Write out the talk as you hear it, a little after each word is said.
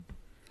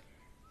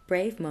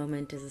Brave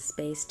Moment is a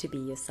space to be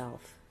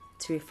yourself,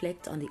 to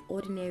reflect on the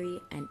ordinary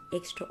and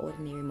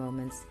extraordinary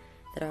moments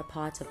that are a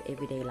part of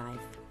everyday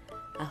life.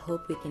 I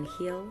hope we can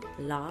heal,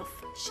 laugh,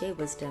 share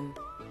wisdom,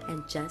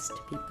 and just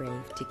be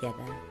brave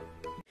together.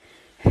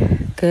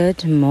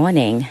 Good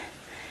morning.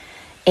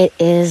 It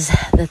is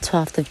the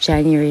 12th of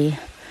January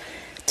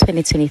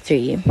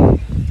 2023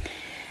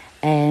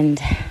 and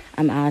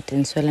I'm out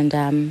in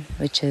Swellendam,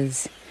 which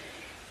is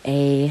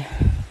it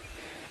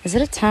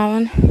a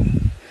town?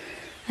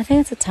 I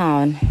think it's a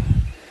town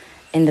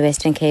in the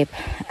Western Cape.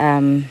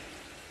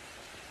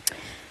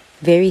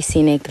 Very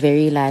scenic,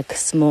 very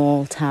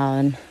small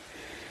town,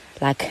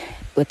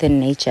 within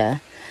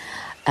nature.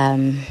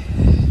 I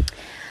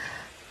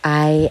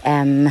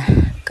am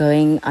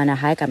going on a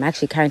hike. I'm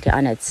actually currently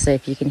on it, so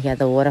if you can hear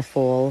the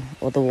waterfall,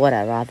 or the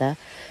water rather,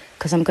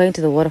 because I'm going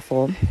to the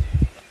waterfall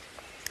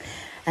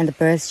and the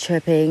birds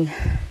chirping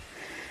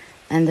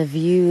and the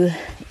view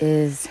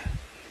is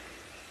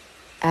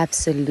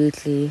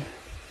absolutely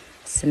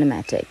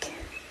cinematic.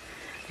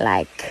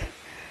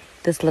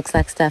 This looks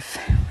like stuff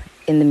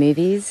in the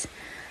movies.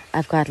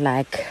 I've got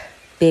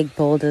big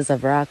boulders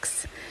of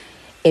rocks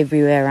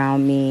everywhere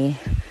around me,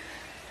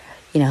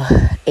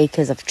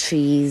 acres of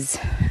trees.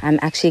 I'm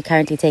actually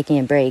currently taking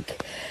a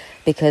break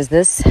because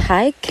this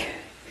hike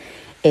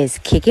is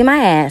kicking my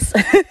ass.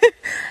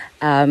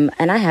 And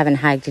I haven't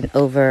hiked in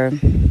over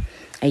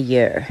a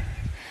year.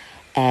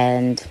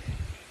 And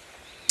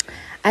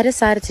I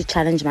decided to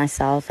challenge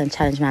myself and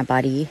challenge my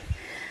body.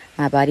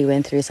 My body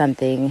went through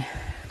something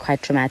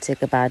quite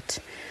traumatic about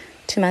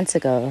 2 months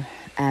ago.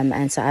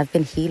 And so I've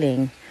been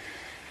healing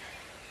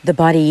the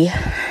body.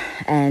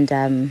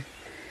 And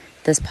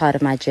this part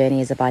of my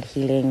journey is about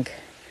healing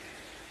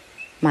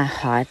my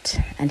heart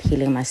and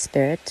healing my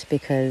spirit,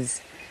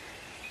 because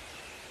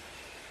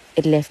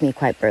it left me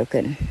quite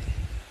broken.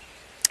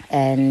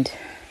 And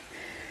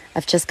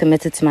I've just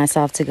committed to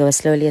myself to go as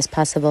slowly as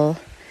possible,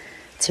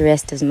 to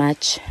rest as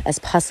much as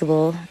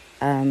possible,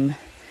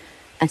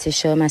 and to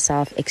show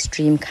myself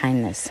extreme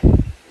kindness.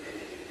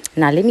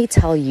 Now, let me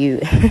tell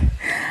you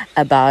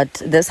about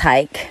this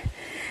hike.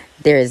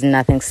 There is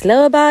nothing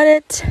slow about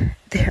it.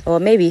 Or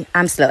maybe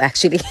I'm slow,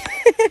 actually.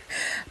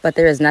 But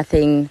there is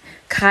nothing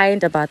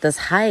kind about this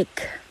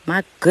hike.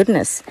 My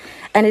goodness.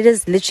 And it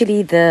is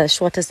literally the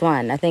shortest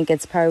one. I think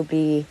it's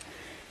probably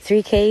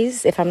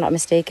 3Ks, if I'm not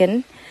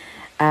mistaken.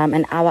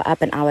 An hour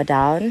up, an hour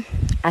down.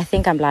 I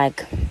think I'm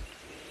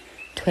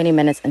 20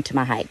 minutes into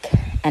my hike.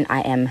 And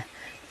I am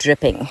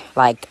dripping.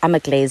 I'm a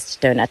glazed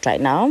donut right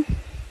now.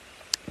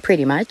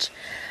 Pretty much.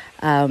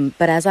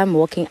 But as I'm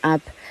walking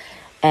up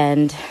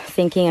and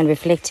thinking and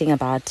reflecting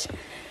about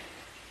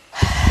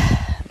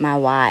my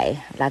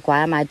why. Why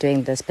am I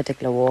doing this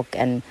particular walk,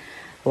 and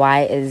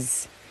why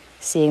is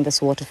seeing this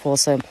waterfall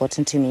so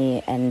important to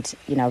me, and,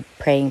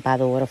 praying by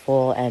the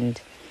waterfall and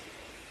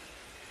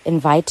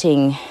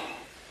inviting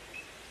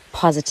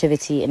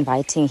positivity,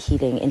 inviting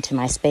healing into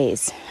my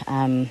space.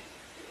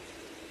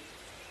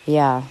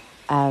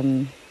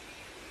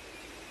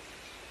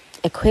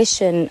 A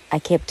question I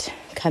kept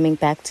coming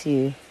back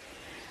to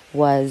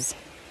was,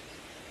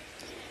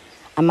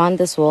 I'm on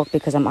this walk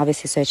because I'm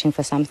obviously searching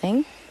for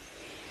something,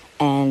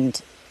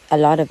 and a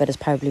lot of it is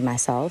probably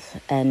myself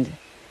and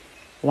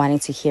wanting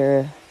to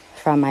hear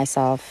from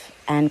myself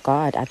and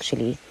God,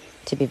 actually,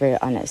 to be very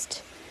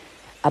honest,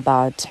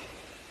 about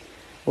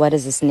what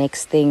is this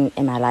next thing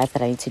in my life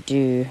that I need to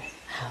do,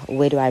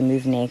 where do I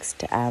move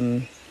next,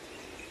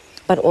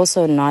 but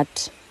also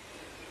not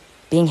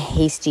being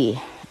hasty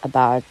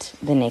about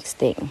the next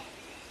thing.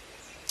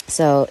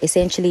 So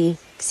essentially,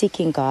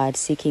 seeking God,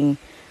 seeking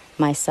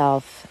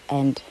myself,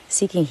 and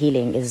seeking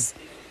healing is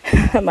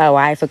my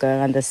why for going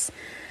on this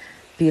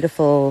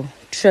beautiful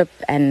trip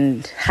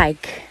and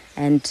hike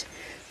and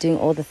doing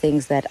all the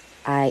things that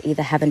I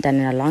either haven't done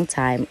in a long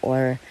time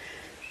or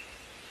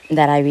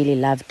that I really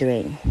love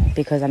doing,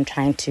 because I'm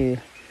trying to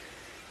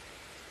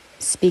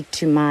speak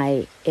to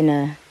my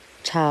inner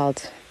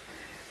child.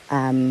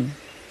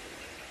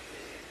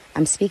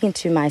 I'm speaking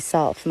to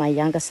myself, my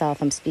younger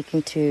self. I'm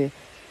speaking to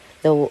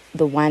the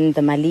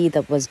Mali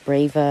that was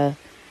braver,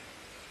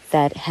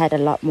 that had a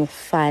lot more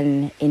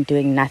fun in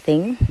doing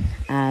nothing,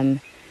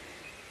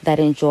 that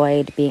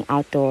enjoyed being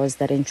outdoors,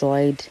 that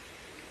enjoyed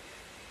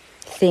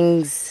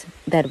things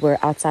that were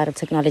outside of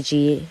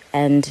technology,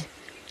 and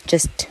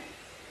just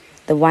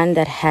the one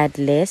that had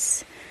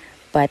less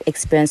but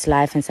experienced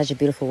life in such a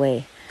beautiful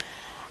way.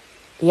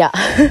 Yeah,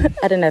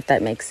 I don't know if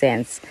that makes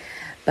sense.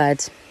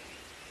 But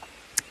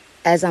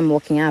as I'm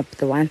walking up,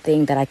 the one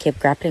thing that I kept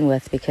grappling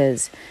with,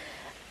 because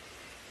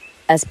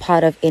as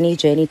part of any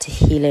journey to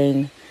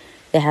healing,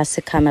 there has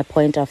to come a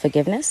point of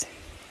forgiveness.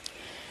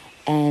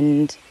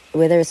 And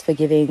whether it's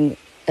forgiving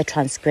a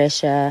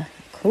transgressor,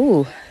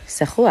 a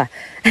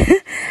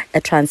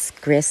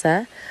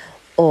transgressor,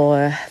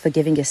 or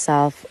forgiving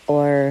yourself,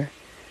 or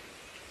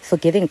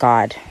forgiving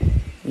God,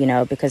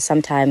 because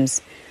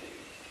sometimes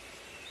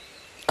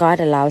God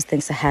allows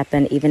things to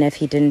happen even if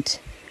he didn't,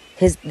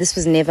 this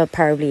was never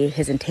probably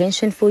his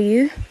intention for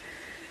you,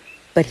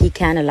 but he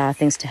can allow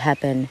things to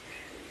happen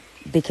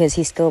because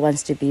he still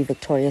wants to be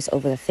victorious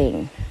over the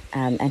thing,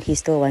 and he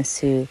still wants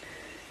to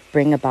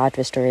bring about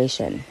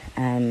restoration.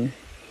 And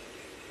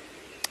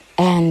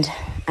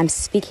I'm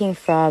speaking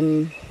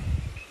from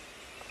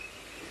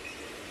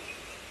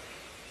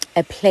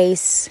a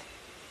place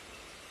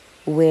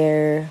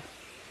where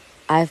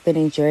I've been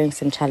enduring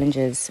some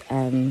challenges,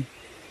 and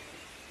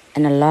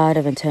a lot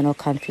of internal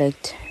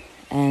conflict,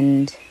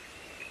 and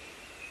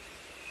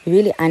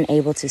really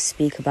unable to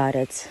speak about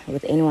it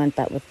with anyone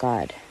but with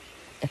God,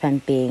 if I'm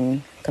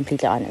being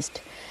completely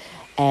honest.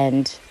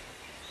 And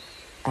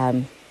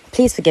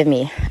please forgive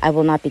me. I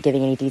will not be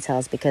giving any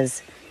details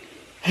because,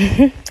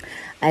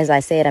 as I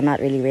said, I'm not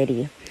really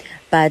ready.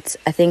 But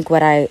I think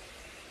what I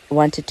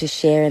wanted to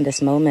share in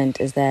this moment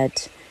is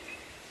that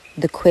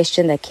the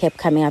question that kept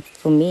coming up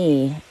for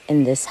me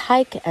in this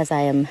hike, as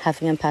I am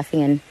huffing and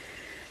puffing and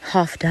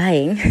half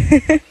dying,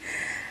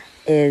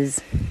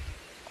 is,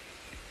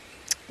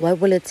 what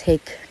will it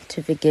take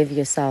to forgive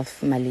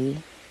yourself,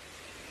 Mali?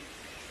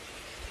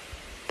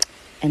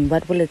 And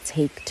what will it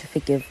take to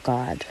forgive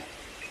God?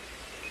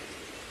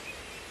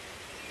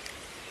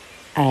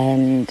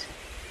 And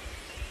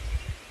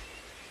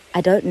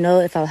I don't know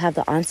if I'll have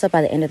the answer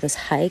by the end of this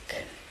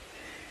hike,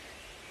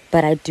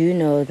 but I do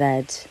know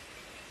that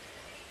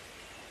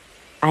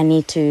I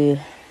need to,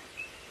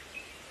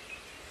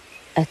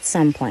 at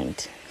some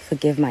point,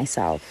 forgive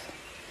myself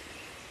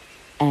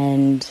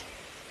and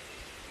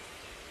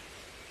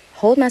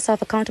hold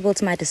myself accountable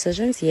to my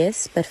decisions,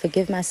 yes, but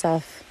forgive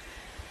myself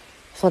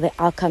for the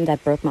outcome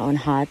that broke my own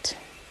heart,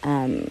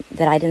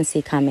 that I didn't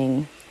see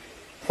coming.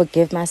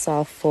 Forgive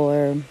myself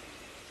for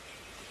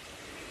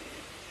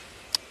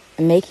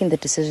making the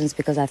decisions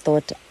because I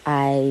thought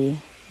I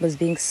was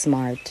being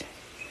smart,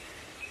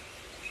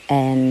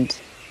 and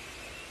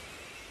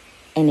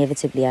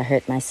inevitably I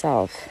hurt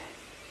myself.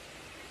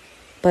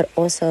 But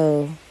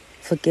also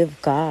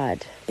forgive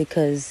God,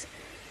 because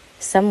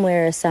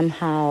somewhere,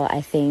 somehow,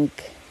 I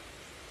think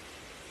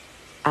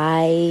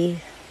I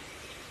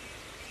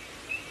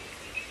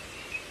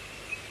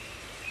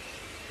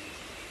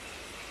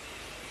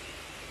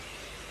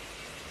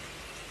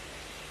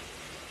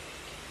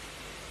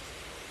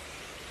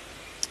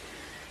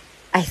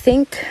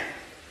think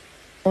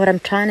what I'm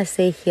trying to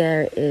say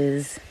here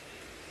is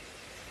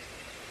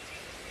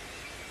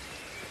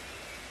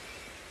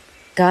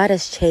God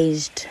has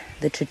changed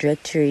the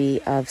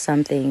trajectory of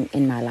something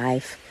in my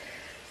life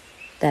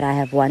that I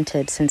have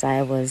wanted since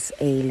I was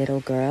a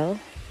little girl.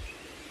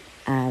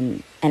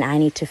 And I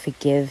need to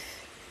forgive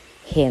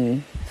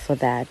him for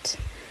that.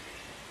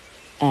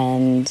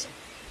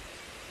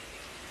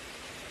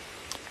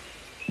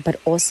 But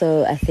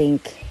also, I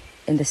think,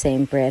 in the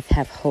same breath,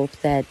 have hope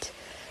that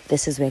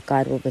this is where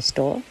God will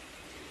restore,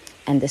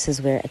 and this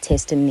is where a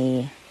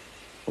testimony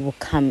will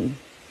come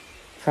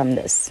from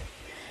this.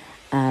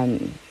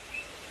 And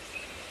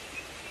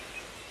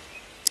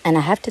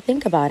I have to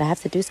I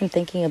have to do some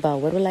thinking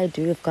about, what will I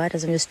do if God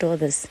doesn't restore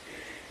this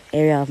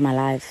area of my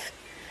life?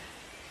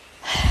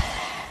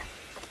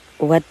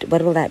 What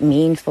will that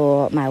mean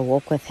for my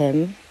walk with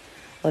him?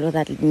 What will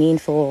that mean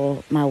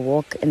for my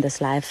walk in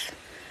this life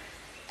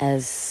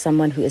as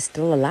someone who is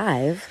still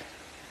alive?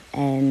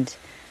 And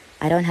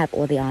I don't have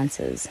all the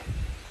answers.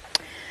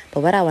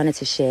 But what I wanted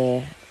to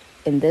share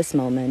in this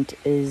moment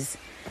is,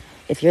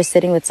 if you're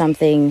sitting with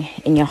something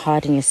in your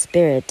heart and your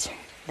spirit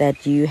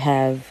that you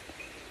have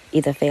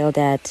either failed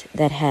at,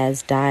 that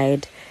has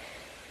died,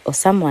 or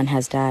someone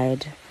has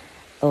died,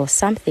 or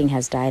something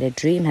has died, a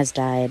dream has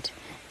died,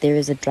 there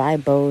is a dry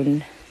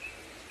bone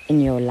in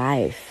your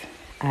life.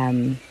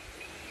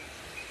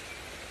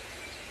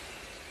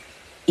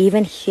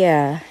 Even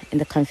here, in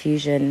the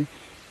confusion,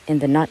 in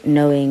the not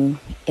knowing,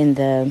 in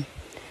the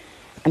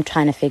I'm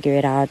trying to figure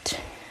it out,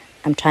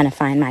 I'm trying to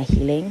find my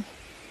healing,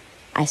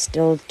 I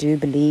still do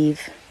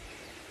believe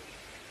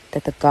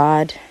that the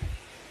God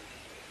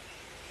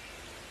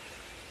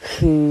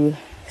who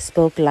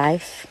spoke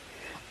life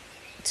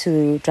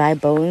to dry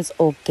bones,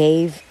 or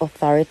gave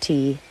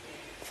authority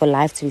for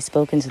life to be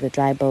spoken to the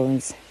dry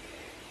bones,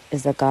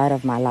 is the God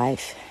of my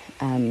life.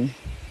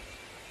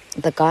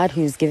 The God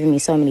who's given me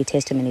so many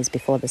testimonies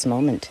before this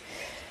moment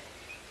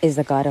is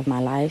the God of my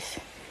life.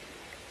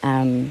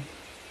 And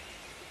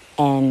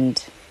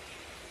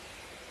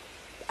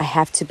I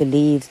have to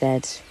believe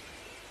that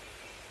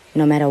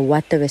no matter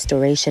what the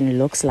restoration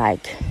looks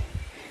like,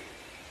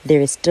 there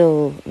is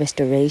still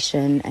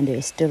restoration, and there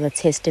is still a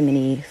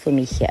testimony for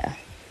me here,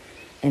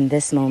 in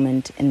this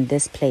moment, in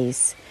this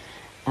place,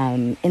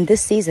 in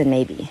this season,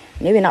 maybe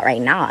not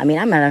right now. I mean,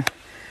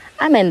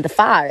 I'm in the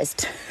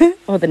forest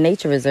or the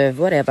nature reserve,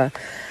 whatever.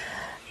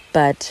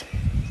 But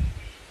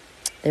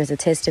there's a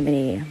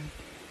testimony,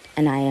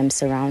 and I am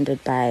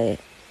surrounded by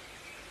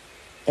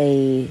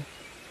a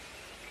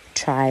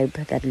tribe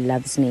that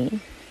loves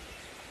me.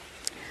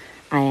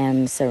 I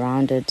am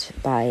surrounded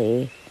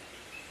by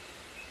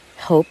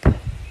hope,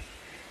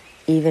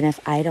 even if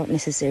I don't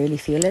necessarily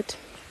feel it.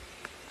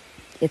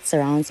 It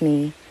surrounds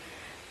me,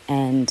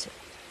 and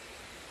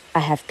I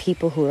have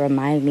people who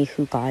remind me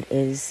who God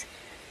is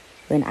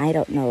when I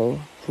don't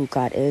know who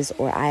God is,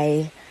 or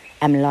I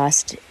am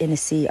lost in a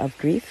sea of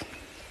grief.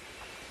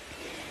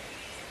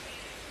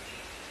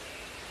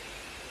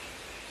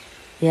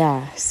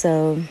 Yeah,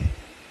 so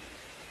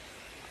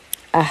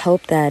I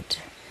hope that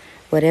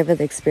whatever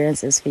the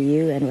experience is for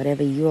you and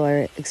whatever you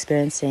are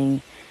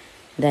experiencing,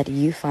 that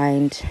you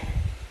find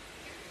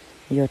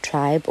your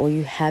tribe, or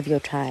you have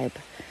your tribe,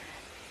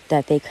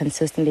 that they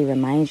consistently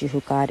remind you who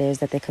God is,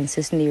 that they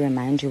consistently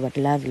remind you what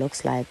love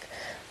looks like,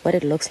 what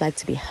it looks like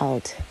to be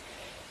held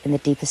in the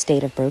deepest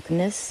state of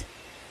brokenness,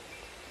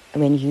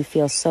 when you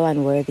feel so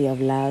unworthy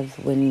of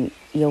love, when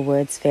your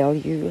words fail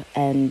you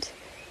and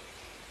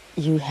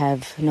you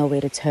have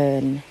nowhere to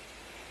turn,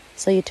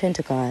 so you turn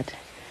to God.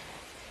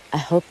 I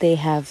hope they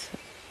have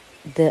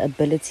the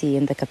ability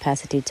and the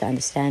capacity to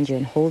understand you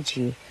and hold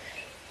you,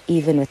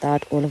 even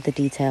without all of the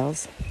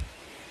details,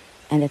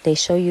 and that they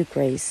show you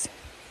grace.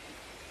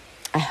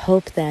 I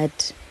hope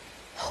that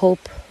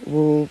hope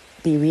will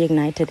be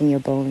reignited in your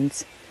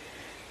bones.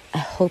 I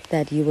hope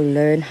that you will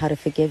learn how to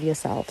forgive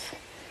yourself.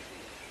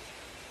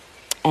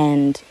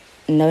 And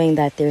knowing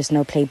that there's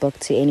no playbook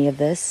to any of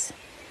this,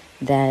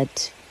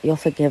 that your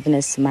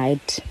forgiveness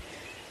might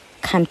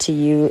come to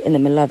you in the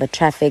middle of a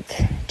traffic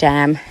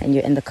jam and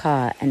you're in the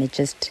car, and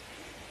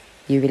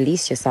you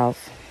release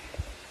yourself.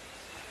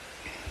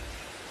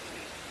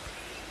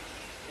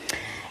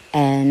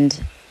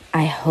 And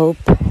I hope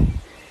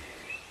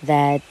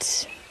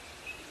that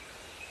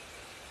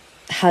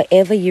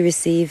however you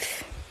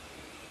receive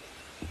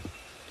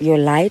your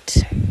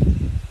light,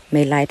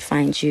 may light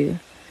find you.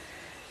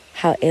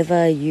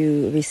 However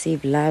you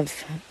receive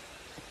love,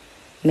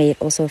 may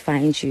it also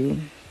find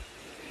you.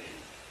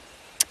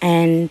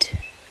 And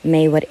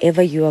may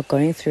whatever you are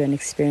going through and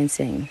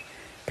experiencing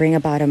bring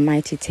about a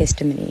mighty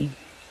testimony.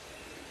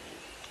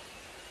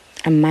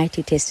 A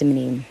mighty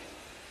testimony.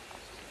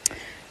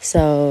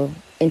 So,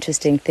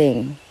 interesting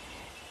thing.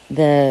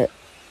 The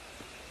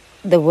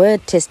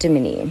word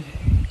testimony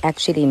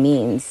actually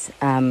means,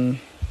 in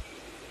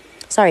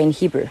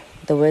Hebrew,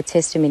 the word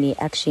testimony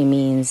actually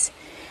means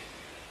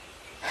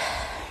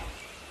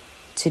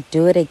to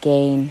do it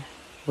again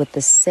with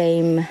the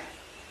same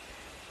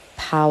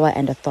power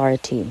and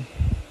authority.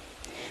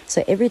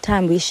 So every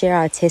time we share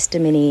our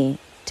testimony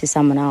to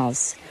someone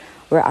else,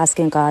 we're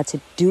asking God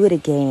to do it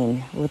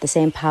again with the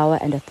same power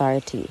and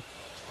authority.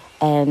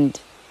 And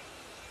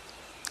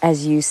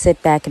as you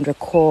sit back and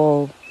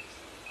recall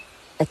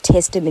a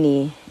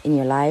testimony in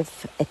your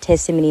life, a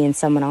testimony in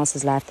someone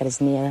else's life that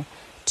is near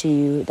to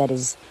you, that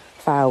is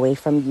far away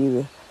from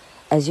you,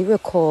 as you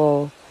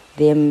recall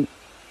them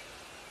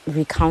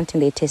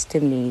recounting their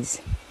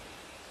testimonies,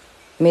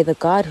 may the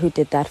God who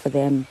did that for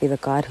them be the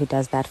God who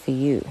does that for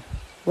you.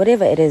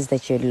 Whatever it is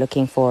that you're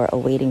looking for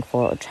or waiting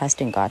for or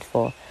trusting God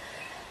for.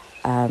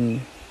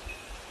 But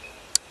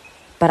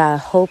I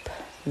hope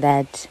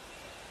that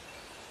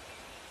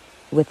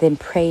within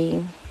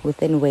praying,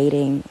 within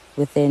waiting,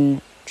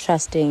 within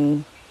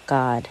trusting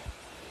God,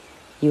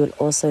 you will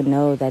also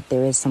know that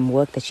there is some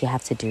work that you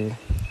have to do.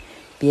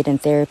 Be it in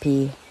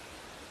therapy,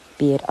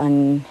 be it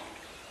on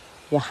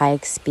your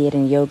hikes, be it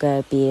in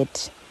yoga, be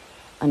it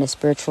on a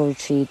spiritual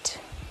retreat,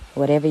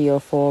 whatever your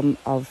form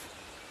of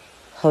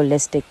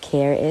holistic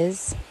care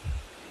is,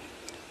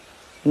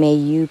 may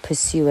you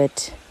pursue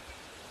it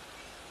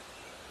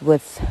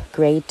with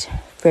great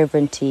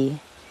fervency.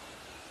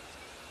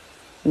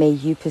 May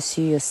you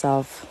pursue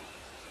yourself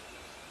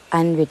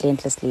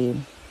unrelentlessly.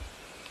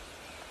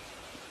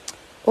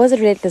 Or is it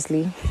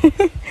relentlessly?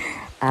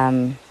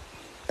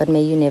 But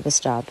may you never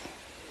stop.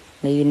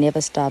 May you never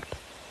stop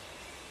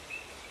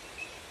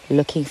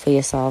looking for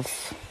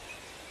yourself,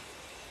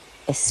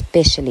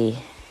 especially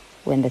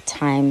when the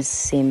times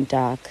seem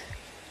dark,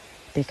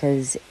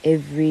 because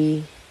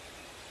everything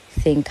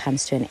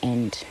comes to an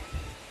end.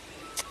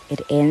 It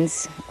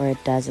ends or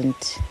it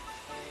doesn't.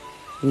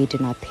 We do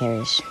not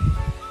perish.